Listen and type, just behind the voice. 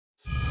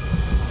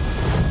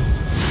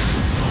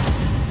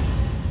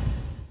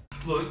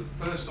Luke,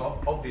 first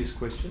off, obvious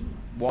question.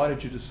 Why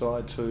did you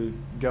decide to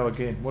go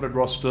again? What did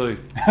Ross do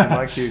to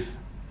make you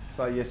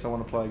say, yes, I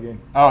want to play again?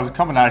 Oh, it was a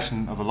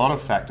combination of a lot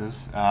of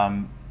factors.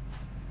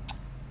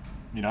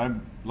 You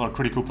know, a lot of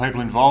critical people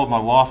involved. My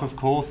wife, of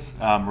course,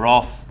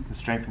 Ross, the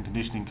strength and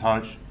conditioning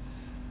coach,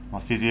 my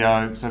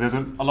physio. So there's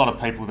a lot of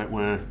people that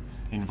were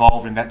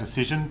involved in that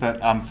decision.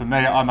 But for me,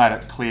 I made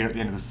it clear at the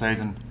end of the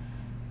season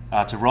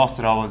to Ross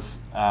that I was,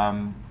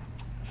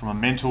 from a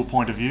mental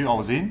point of view, I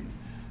was in.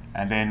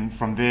 And then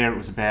from there, it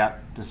was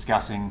about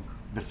discussing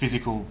the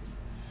physical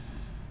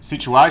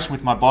situation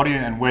with my body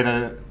and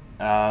whether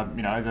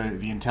you know,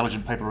 the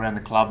intelligent people around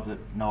the club that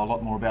know a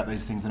lot more about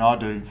these things than I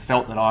do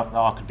felt that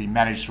I could be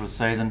managed through a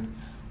season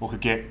or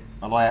could get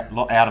a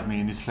lot out of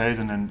me in this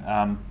season.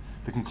 And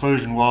the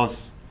conclusion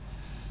was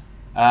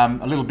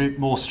a little bit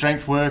more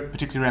strength work,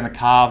 particularly around the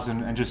calves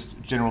and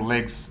just general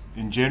legs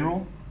in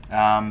general.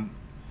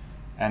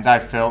 And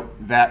they felt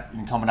that,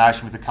 in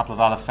combination with a couple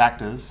of other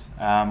factors,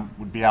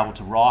 would be able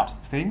to right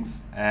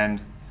things. And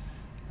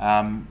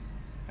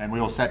we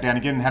all sat down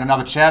again and had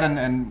another chat,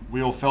 and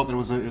we all felt that it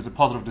was a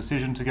positive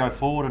decision to go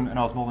forward, and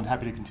I was more than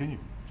happy to continue.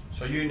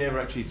 So you never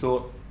actually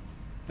thought,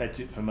 that's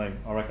it for me,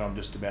 I reckon I'm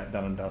just about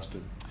done and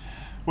dusted?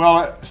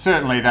 Well,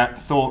 certainly that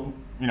thought,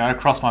 you know,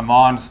 crossed my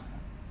mind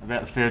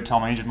about the third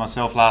time I injured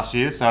myself last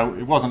year, so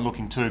it wasn't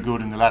looking too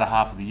good in the latter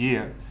half of the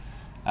year.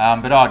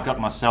 But I'd got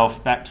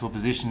myself back to a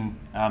position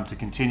to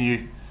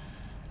continue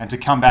and to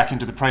come back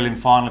into the prelim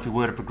final if we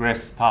were to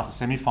progress past the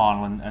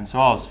semi-final. And so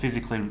I was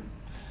physically,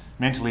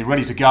 mentally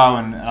ready to go,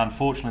 and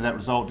unfortunately that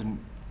result didn't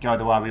go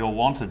the way we all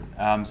wanted.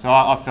 So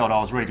I felt I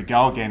was ready to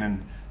go again,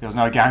 and there was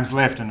no games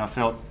left, and I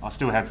felt I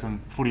still had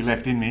some footy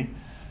left in me.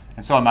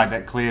 And so I made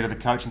that clear to the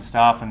coaching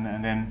staff, and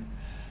then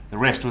the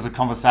rest was a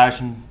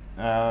conversation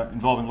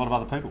involving a lot of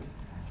other people.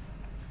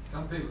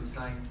 Some people are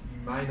saying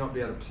you may not be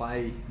able to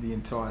play the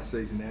entire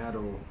season out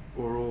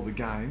or all the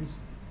games.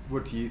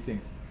 What do you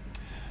think?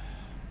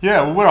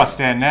 Yeah, well, where I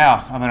stand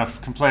now, I mean,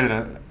 I've completed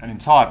an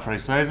entire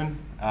pre-season.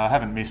 I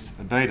haven't missed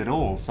a beat at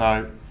all,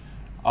 so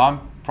I'm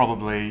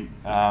probably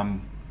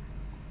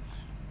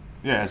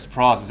as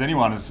surprised as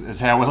anyone as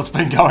how well it's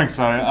been going.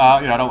 So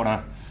you know, I don't want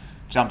to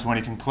jump to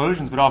any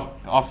conclusions, but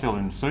I feel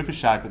in super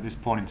shape at this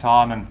point in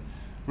time, and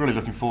really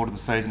looking forward to the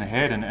season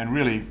ahead. And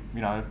really,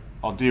 you know,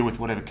 I'll deal with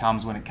whatever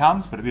comes when it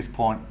comes. But at this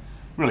point,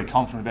 really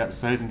confident about the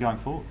season going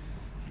forward.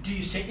 Do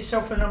you set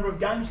yourself for a number of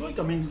games, Luke?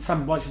 I mean,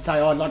 some blokes would say,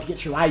 oh, I'd like to get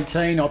through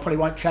 18, I probably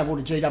won't travel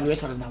to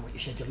GWS, I don't know what your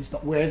schedule is,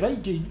 but wherever.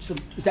 Do you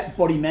is that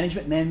body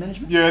management, man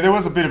management? Yeah, there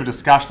was a bit of a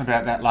discussion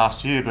about that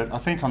last year, but I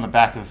think on the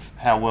back of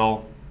how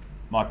well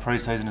my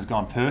pre-season has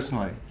gone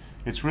personally,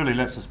 it's really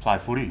let's just play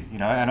footy, you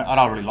know, and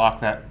I really like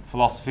that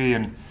philosophy.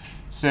 And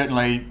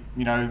certainly,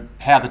 you know,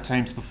 how the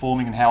team's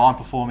performing and how I'm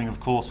performing,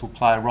 of course, will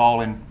play a role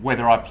in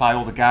whether I play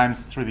all the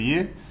games through the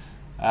year.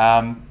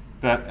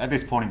 But at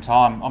this point in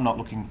time, I'm not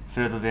looking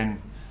further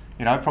than,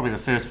 you know, probably the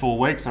first 4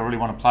 weeks. I really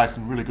want to play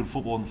some really good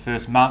football in the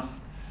first month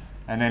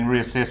and then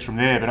reassess from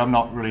there. But I'm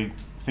not really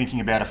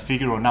thinking about a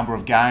figure or a number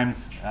of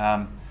games.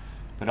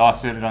 But I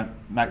certainly don't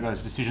make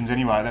those decisions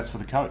anyway. That's for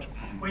the coach.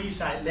 When you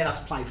say let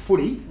us play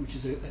footy, which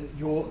is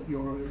your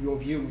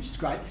view, which is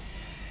great,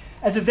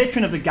 as a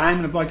veteran of the game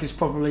and a bloke who's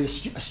probably a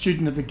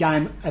student of the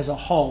game as a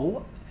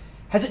whole,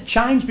 has it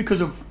changed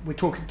because of, we're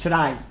talking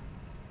today,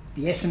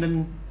 the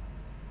Essendon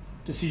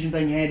decision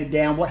being handed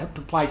down, what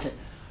took place at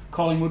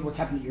Collingwood, what's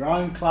happened at your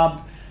own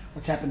club,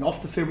 what's happened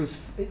off the field?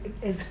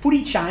 Has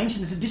footy changed,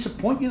 and does it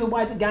disappoint you the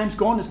way the game's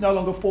gone? There's no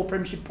longer 4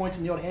 premiership points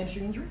and the odd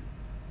hamstring injury?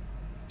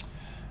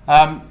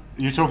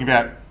 You're talking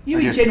about, you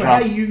in general, how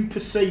you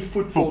perceive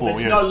football.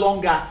 It's no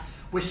longer,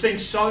 we're seeing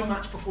so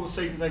much before the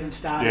season's even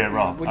started, yeah,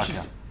 right, which is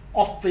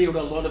off field,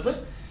 a lot of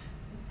it.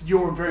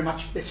 You're very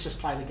much, let's just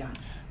play the game.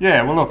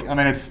 Yeah, well look, I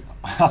mean,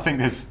 I think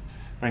there's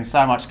been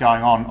so much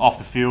going on off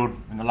the field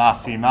in the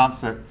last few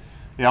months that,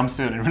 yeah, I'm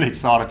certainly really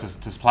excited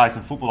to play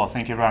some football. I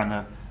think everyone in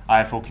the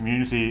AFL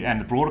community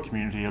and the broader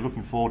community are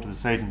looking forward to the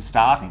season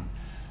starting.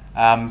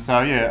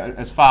 So yeah,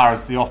 as far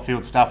as the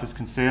off-field stuff is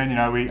concerned, you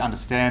know, we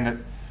understand that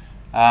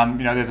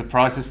you know, there's a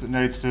process that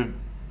needs to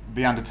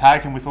be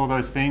undertaken with all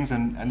those things,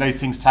 and these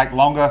things take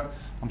longer.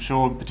 I'm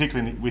sure,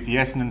 particularly with the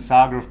Essendon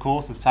saga, of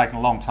course, it's taken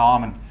a long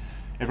time, and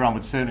everyone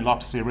would certainly like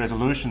to see a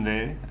resolution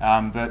there.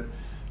 But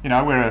you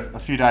know, we're a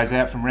few days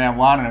out from round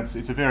one, and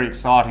it's a very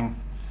exciting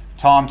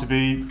time to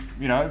be,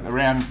 you know,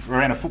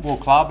 around a football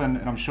club, and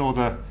I'm sure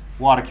the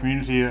wider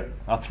community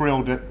are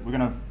thrilled that we're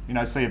going to, you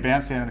know, see a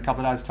bounce down in a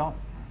couple of days' time.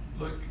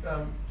 Look,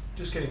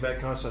 just getting back,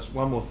 can I say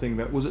one more thing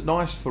about, was it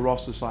nice for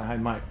Ross to say, hey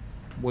mate,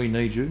 we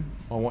need you,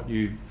 I want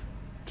you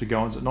to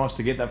go, and is it nice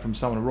to get that from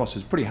someone? Ross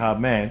is a pretty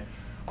hard man.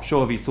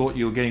 Sure, if he thought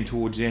you were getting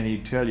towards the end,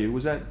 he'd tell you.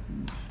 Was that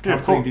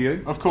comforting to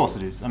you? Of course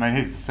it is. I mean,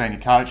 he's the senior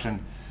coach,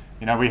 and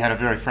you know, we had a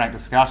very frank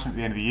discussion at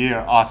the end of the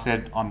year. I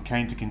said I'm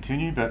keen to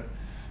continue, but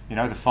you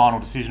know, the final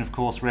decision, of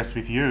course, rests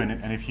with you.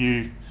 And if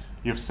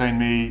you've seen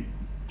me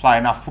play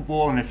enough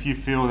football, and if you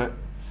feel that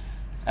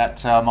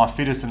at my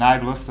fittest and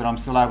ablest that I'm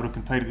still able to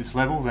compete at this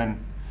level,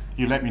 then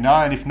you let me know.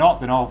 And if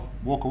not, then I'll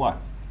walk away.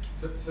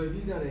 So have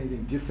you done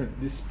anything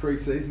different this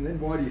pre-season then?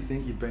 Why do you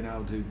think you've been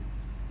able to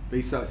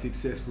be so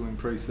successful in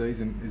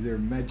pre-season? Is there a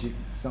magic,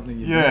 something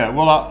you Yeah,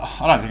 well,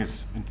 I don't think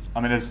it's...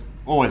 I mean, there's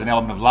always an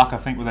element of luck, I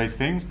think, with these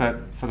things, but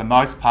for the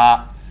most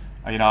part,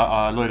 I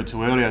alluded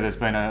to earlier, there's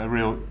been a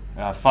real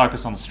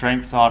focus on the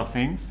strength side of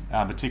things,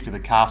 particularly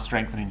the calf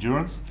strength and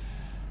endurance,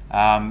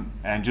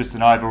 and just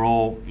an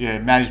overall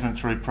management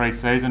through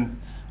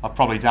pre-season. I've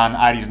probably done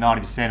 80 to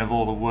 90% of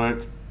all the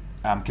work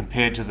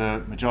compared to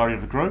the majority of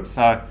the group.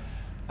 So,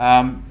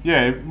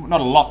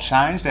 not a lot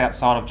changed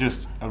outside of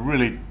just a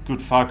really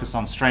good focus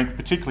on strength,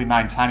 particularly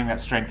maintaining that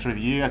strength through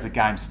the year. As the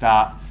games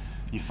start,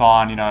 you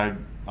find,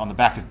 on the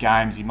back of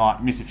games, you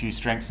might miss a few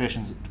strength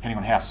sessions depending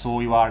on how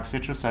sore you are,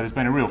 etc. So there's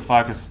been a real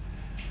focus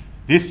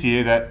this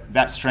year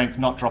that strength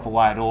not drop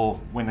away at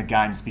all when the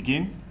games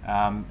begin,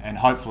 and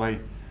hopefully,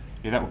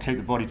 that will keep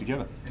the body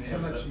together. And how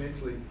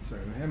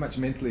much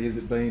mentally has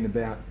it been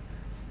about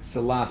it's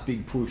the last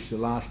big push, the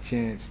last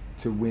chance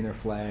to win a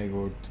flag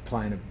or to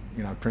play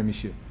in a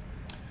premiership?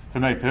 For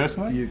me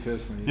personally? For you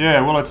personally?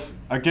 Yeah, well, it's,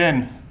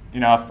 again,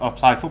 I've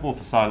played football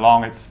for so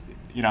long, it's,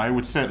 it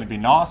would certainly be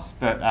nice,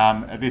 but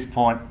at this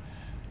point,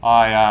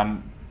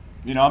 I'm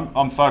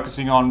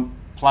focusing on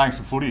playing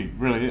some footy,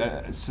 really.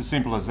 It's as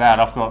simple as that.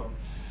 I've got,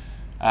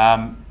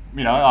 I'm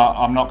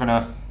not going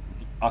to,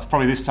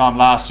 probably this time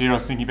last year I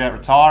was thinking about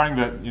retiring,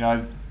 but,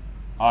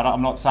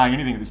 I'm not saying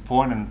anything at this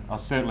point, and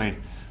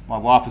my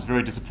wife was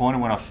very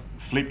disappointed when I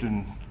flipped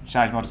and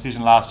changed my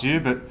decision last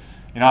year, but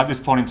at this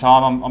point in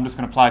time I'm just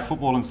going to play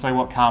football and see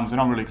what comes,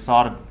 and I'm really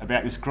excited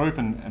about this group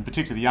and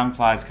particularly the young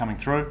players coming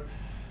through,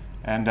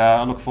 and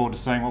I look forward to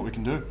seeing what we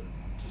can do.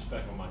 Just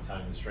back on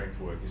maintaining the strength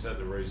work, is that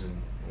the reason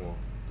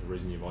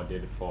you've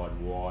identified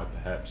why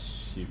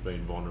perhaps you've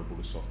been vulnerable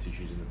to soft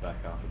tissues in the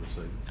back half of the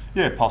season?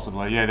 Yeah,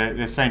 possibly. Yeah,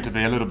 there seemed to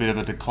be a little bit of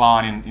a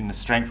decline in the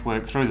strength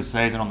work through the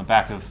season on the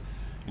back of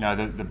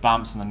the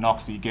bumps and the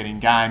knocks that you get in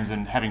games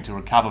and having to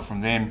recover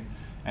from them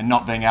and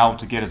not being able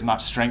to get as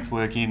much strength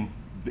work in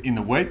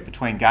the week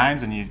between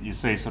games, and you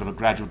see sort of a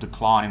gradual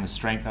decline in the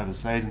strength over the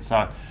season.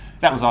 So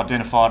that was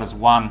identified as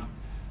one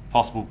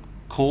possible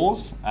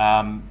cause,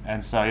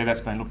 and so that's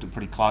been looked at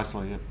pretty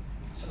closely. Yeah.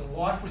 So the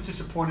wife was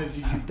disappointed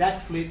you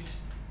that flipped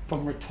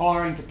from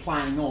retiring to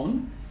playing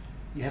on.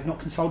 You have not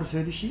consulted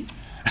her this year?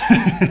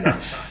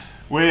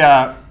 We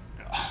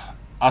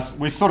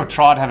sort of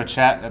tried to have a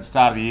chat at the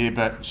start of the year,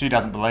 but she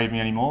doesn't believe me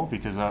anymore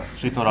because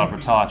she thought I'd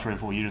retire 3 or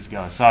 4 years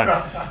ago.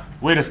 So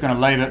we're just going to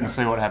leave it and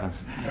see what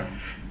happens.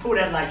 Port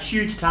Adelaide,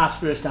 huge task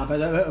first up.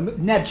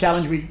 NAB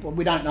challenge,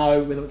 we don't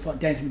know whether it's like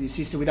dancing with your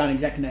sister. We don't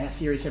exactly know how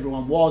serious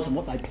everyone was and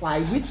what they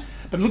played with.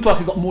 But it looked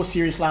like it got more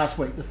serious last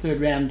week, the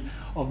third round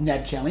of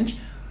NAB challenge.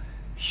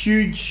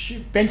 Huge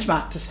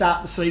benchmark to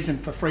start the season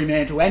for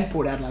Fremantle and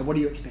Port Adelaide. What are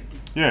you expecting?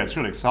 Yeah, it's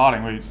really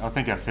exciting. I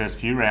think our first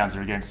few rounds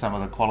are against some of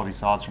the quality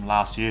sides from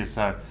last year.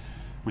 So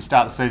we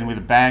start the season with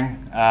a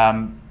bang.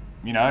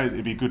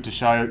 It'd be good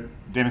to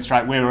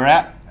demonstrate where we're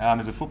at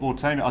as a football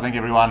team. I think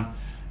everyone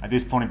at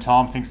this point in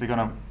time thinks they're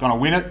going to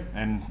win it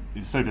and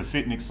is super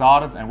fit and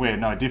excited, and we're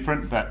no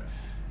different. But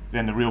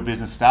then the real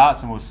business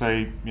starts, and we'll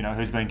see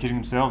who's been kidding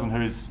themselves and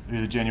who's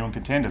a genuine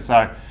contender.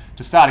 So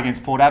to start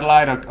against Port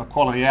Adelaide, a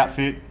quality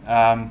outfit.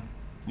 I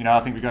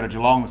think we go to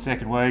Geelong the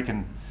second week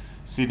and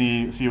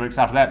Sydney a few weeks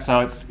after that.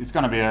 So it's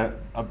going to be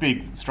a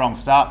big, strong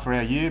start for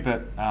our year,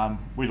 but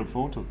we look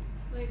forward to it.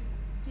 Luke,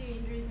 a few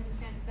injuries in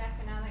defence. Zach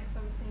and Alex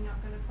obviously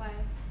not going to play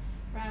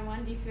round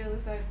one. Do you feel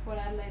as though Port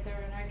Adelaide, they're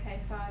an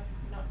okay side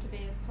not to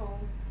be as tall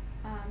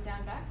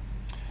down back?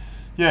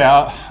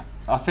 Yeah,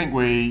 I think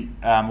we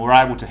were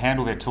able to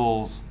handle their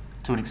talls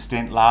to an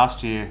extent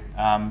last year,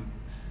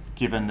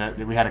 given that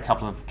we had a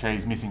couple of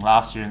keys missing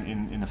last year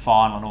in the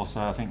final and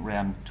also I think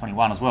round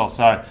 21 as well.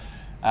 So,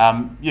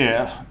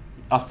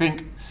 I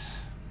think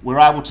we're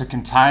able to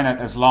contain it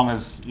as long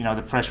as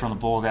the pressure on the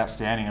ball is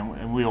outstanding,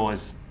 and we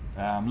always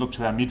look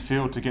to our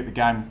midfield to get the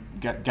game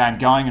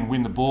going and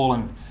win the ball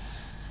and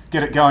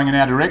get it going in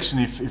our direction.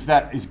 If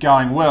that is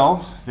going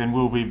well, then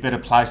we'll be better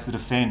placed to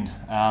defend.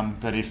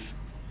 But if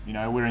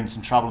we're in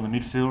some trouble in the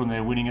midfield and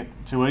they're winning it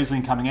too easily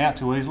and coming out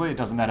too easily, it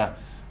doesn't matter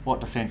what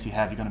defence you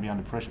have, you're going to be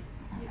under pressure.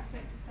 Do you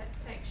expect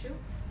to take Schultz?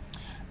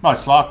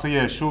 Most likely,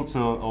 yeah. Schultz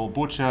or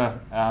Butcher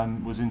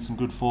was in some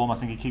good form. I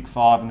think he kicked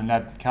 5 in the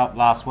NAB Cup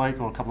last week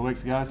or a couple of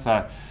weeks ago.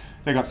 So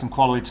they've got some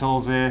quality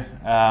tools there.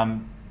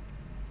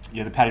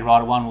 The Paddy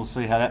Ryder one, we'll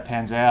see how that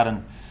pans out.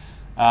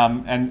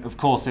 And of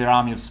course, their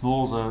army of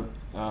smalls are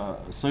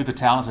super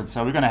talented.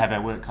 So we're going to have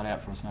our work cut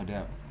out for us, no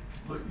doubt.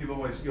 Look,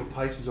 your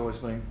pace has always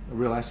been a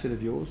real asset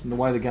of yours, and the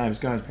way the game's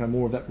going has become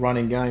more of that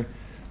running game.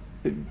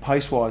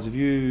 Pace-wise, have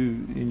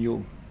you, in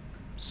your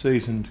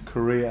seasoned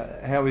career,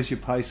 how is your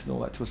pace and all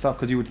that sort of stuff?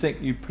 Because you would think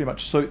you pretty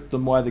much suit the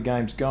way the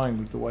game's going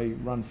with the way you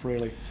run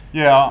freely.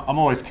 Yeah, I'm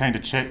always keen to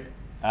check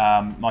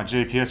my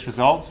GPS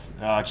results.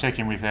 I check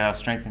in with our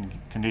strength and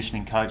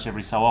conditioning coach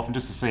every so often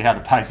just to see how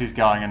the pace is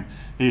going, and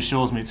he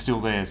assures me it's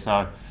still there.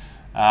 So,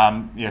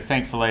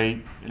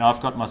 thankfully,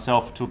 I've got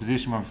myself to a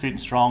position where I'm fit and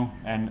strong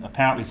and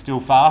apparently still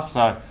fast.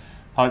 So,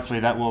 hopefully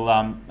that will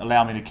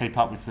allow me to keep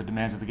up with the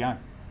demands of the game.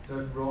 So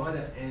if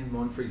Ryder and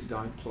Monfries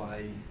don't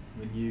play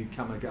when you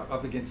come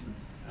up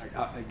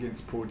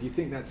against Port, do you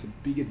think that's a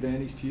big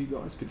advantage to you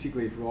guys,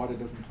 particularly if Ryder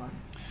doesn't play?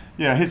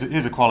 Yeah,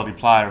 he's a quality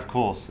player, of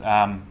course.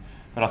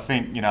 But I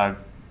think, you know,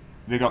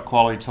 they've got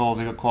quality tools,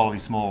 they've got quality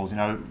smalls. You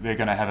know, they've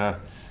got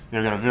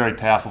a very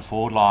powerful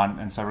forward line,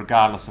 and so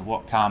regardless of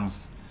what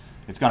comes,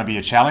 it's going to be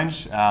a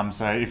challenge.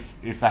 So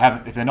if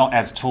they're not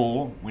as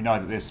tall, we know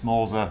that their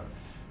smalls are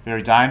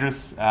very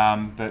dangerous.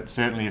 But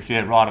certainly if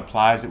Ryder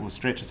plays, it will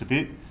stretch us a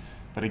bit.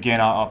 But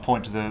again, I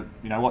point to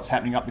what's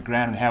happening up the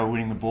ground and how we're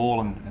winning the ball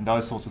and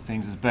those sorts of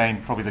things as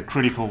being probably the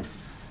critical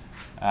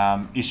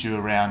issue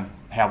around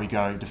how we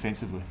go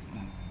defensively.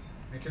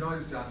 And can I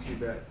just ask you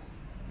about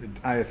the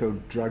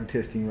AFL drug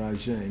testing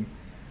regime?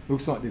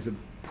 Looks like there's a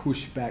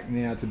push back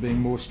now to being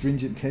more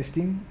stringent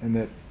testing, and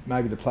that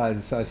maybe the Players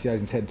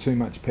Association's had too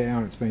much power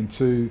and it's been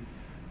too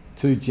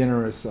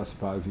generous, I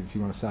suppose, if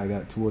you want to say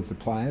that, towards the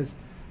players.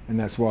 And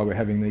that's why we're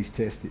having these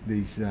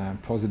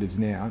positives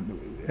now.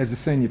 As a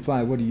senior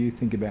player, what do you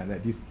think about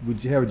that?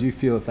 How would you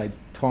feel if they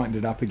tightened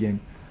it up again?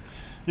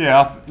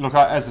 Yeah,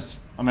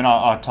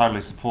 I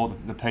totally support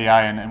the PA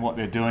and what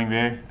they're doing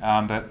there.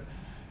 But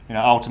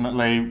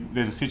ultimately,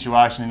 there's a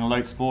situation in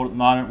elite sport at the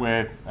moment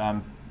where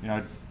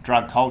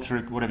drug culture,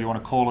 whatever you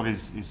want to call it,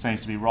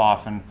 seems to be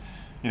rife. And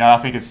I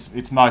think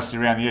it's mostly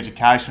around the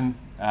education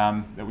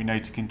that we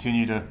need to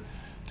continue to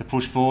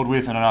push forward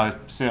with. And I know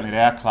certainly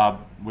at our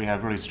club we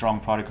have really strong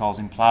protocols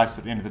in place,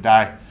 but at the end of the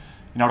day,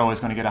 you're not always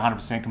going to get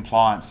 100%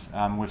 compliance.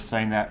 We've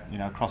seen that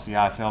across the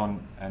AFL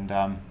and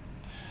the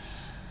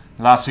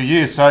last few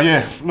years. So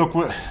yeah, look,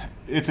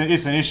 it's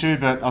an issue,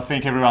 but I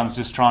think everyone's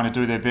just trying to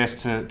do their best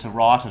to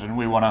right it, and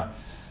we want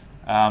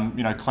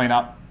to clean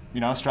up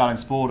Australian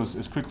sport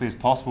as quickly as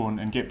possible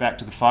and get back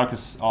to the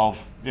focus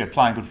of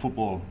playing good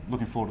football.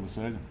 Looking forward to the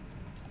season.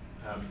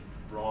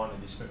 Ryan,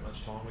 have you spent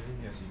much time with him?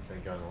 How's he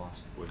been going the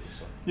last week or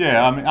so?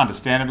 Yeah,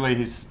 understandably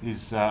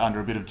he's under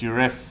a bit of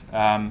duress,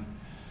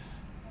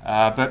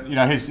 but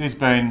he's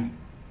been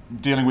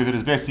dealing with it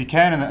as best he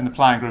can, and the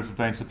playing group have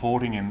been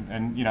supporting him,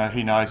 and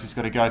he knows he's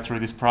got to go through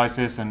this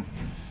process, and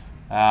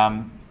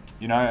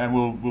and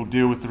we'll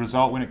deal with the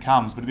result when it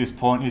comes. But at this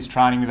point, he's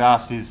training with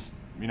us.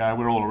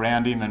 We're all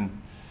around him,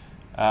 and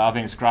I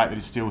think it's great that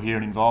he's still here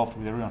and involved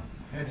with everyone.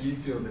 How do you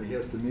feel that he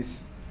has to miss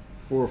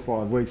 4 or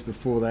 5 weeks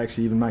before they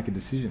actually even make a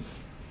decision?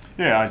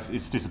 Yeah,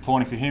 it's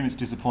disappointing for him. It's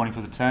disappointing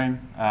for the team.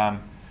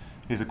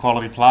 He's a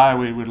quality player.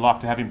 We'd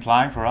like to have him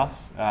playing for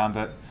us,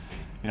 but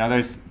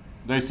these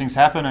things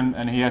happen,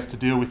 and he has to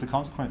deal with the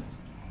consequences.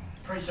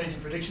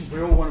 Pre-season predictions.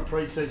 We all want to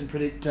pre-season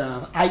predict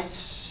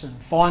eights and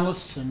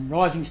finalists and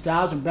rising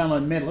stars and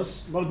Brownlow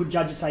medalists. A lot of good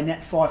judges say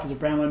Nat Fyfe is a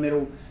Brownlow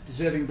medal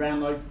deserving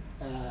Brownlow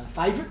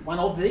favourite, one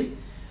of the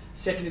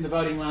second in the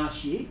voting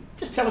last year.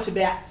 Just tell us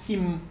about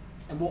him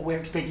and what we're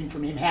expecting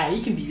from him, how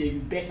he can be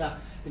even better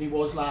than he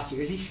was last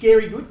year. Is he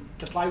scary good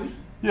to play with?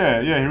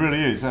 Yeah, he really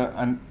is.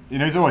 And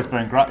he's always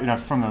been great.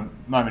 From the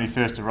moment he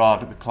first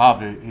arrived at the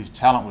club, his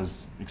talent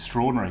was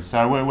extraordinary.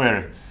 So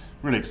we're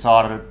really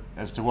excited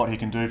as to what he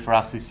can do for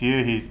us this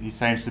year. He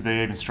seems to be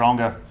even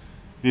stronger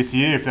this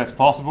year, if that's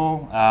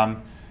possible.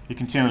 He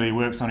continually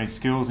works on his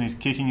skills and his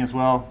kicking as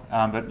well.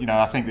 But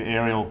I think the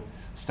aerial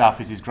stuff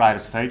is his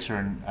greatest feature,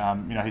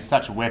 and he's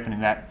such a weapon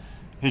in that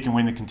he can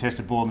win the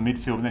contested ball in the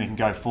midfield, and then he can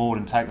go forward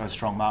and take those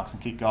strong marks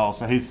and kick goals.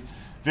 So he's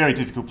very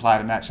difficult player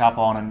to match up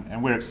on,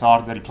 and we're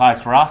excited that he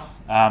plays for us.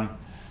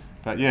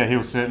 But yeah,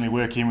 he'll certainly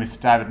work in with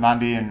David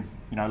Mundy and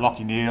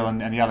Lockie Neal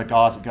and the other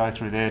guys that go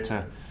through there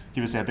to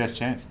give us our best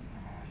chance.